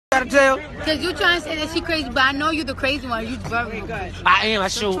gotta tell? Because you trying to say that she crazy, but I know you the crazy one. You very good. I am, I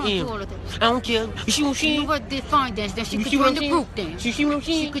sure am. I don't care. You see what I'm saying? You know what? This fine then. Then she put you in the group then. You see what I'm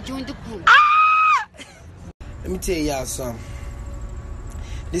saying? She put you in the group. Ah! Let me tell y'all something.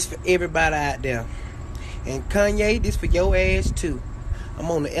 This for everybody out there. And Kanye, this for your ass too.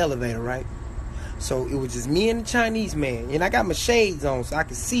 I'm on the elevator, right? So it was just me and the Chinese man. And I got my shades on so I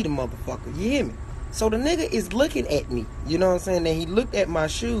can see the motherfucker. You hear me? So the nigga is looking at me. You know what I'm saying? And he looked at my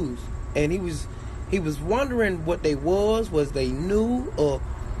shoes. And he was wondering what they was they new, or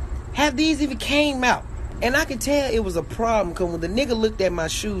have these even came out? And I could tell it was a problem because when the nigga looked at my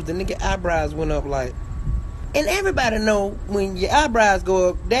shoes, the nigga eyebrows went up like... And everybody know when your eyebrows go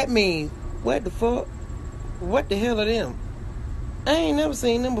up, that means, what the fuck? What the hell are them? I ain't never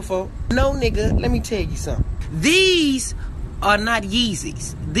seen them before. No, nigga, let me tell you something. These are not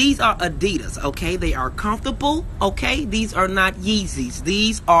Yeezys. These are Adidas, okay? They are comfortable, okay? These are not Yeezys.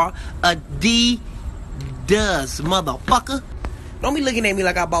 These are Adidas, motherfucker. Don't be looking at me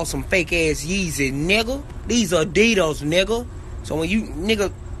like I bought some fake-ass Yeezy, nigga. These are Adidas, nigga. So when you,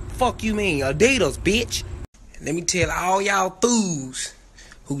 nigga, fuck you mean? Adidas, bitch. Let me tell all y'all fools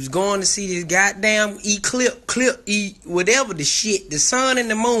who's going to see this goddamn whatever the shit, the sun and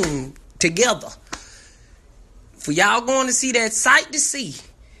the moon together. For y'all going to see that sight to see.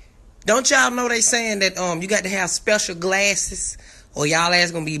 Don't y'all know they saying that you got to have special glasses or y'all ass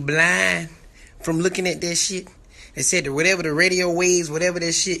gonna be blind from looking at that shit? They said that whatever the radio waves, whatever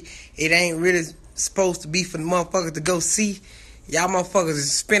that shit, it ain't really supposed to be for the motherfuckers to go see. Y'all motherfuckers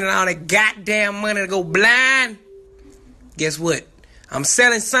is spending all that goddamn money to go blind. Guess what? I'm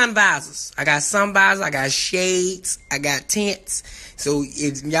selling sun visors. I got sun visors, I got shades, I got tents. So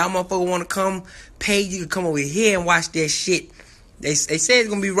if y'all motherfuckers want to come pay, you can come over here and watch that shit. They say it's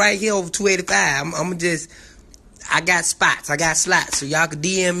going to be right here over 285. I'm just, I got spots, I got slots. So y'all can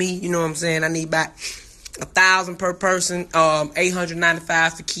DM me, you know what I'm saying? I need about 1,000 per person,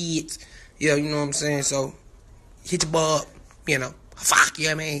 895 for kids. Yeah, you know what I'm saying? So hit your boy up. You know, fuck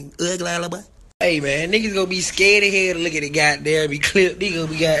you, I mean, ugly little boy. Hey, man, niggas gonna be scared of hell to look at it goddamn, be clipped. Niggas gonna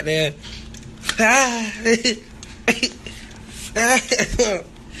be goddamn.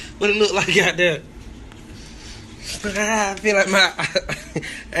 What it look like goddamn? I feel like I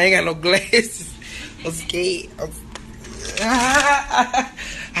ain't got no glasses. I'm scared.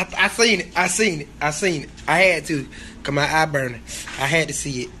 I seen it. I had to, cause my eye burning. I had to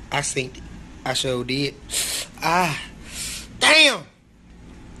see it. I seen it. I sure did. Damn!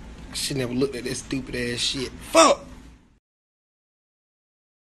 I should never looked at that stupid ass shit. Fuck!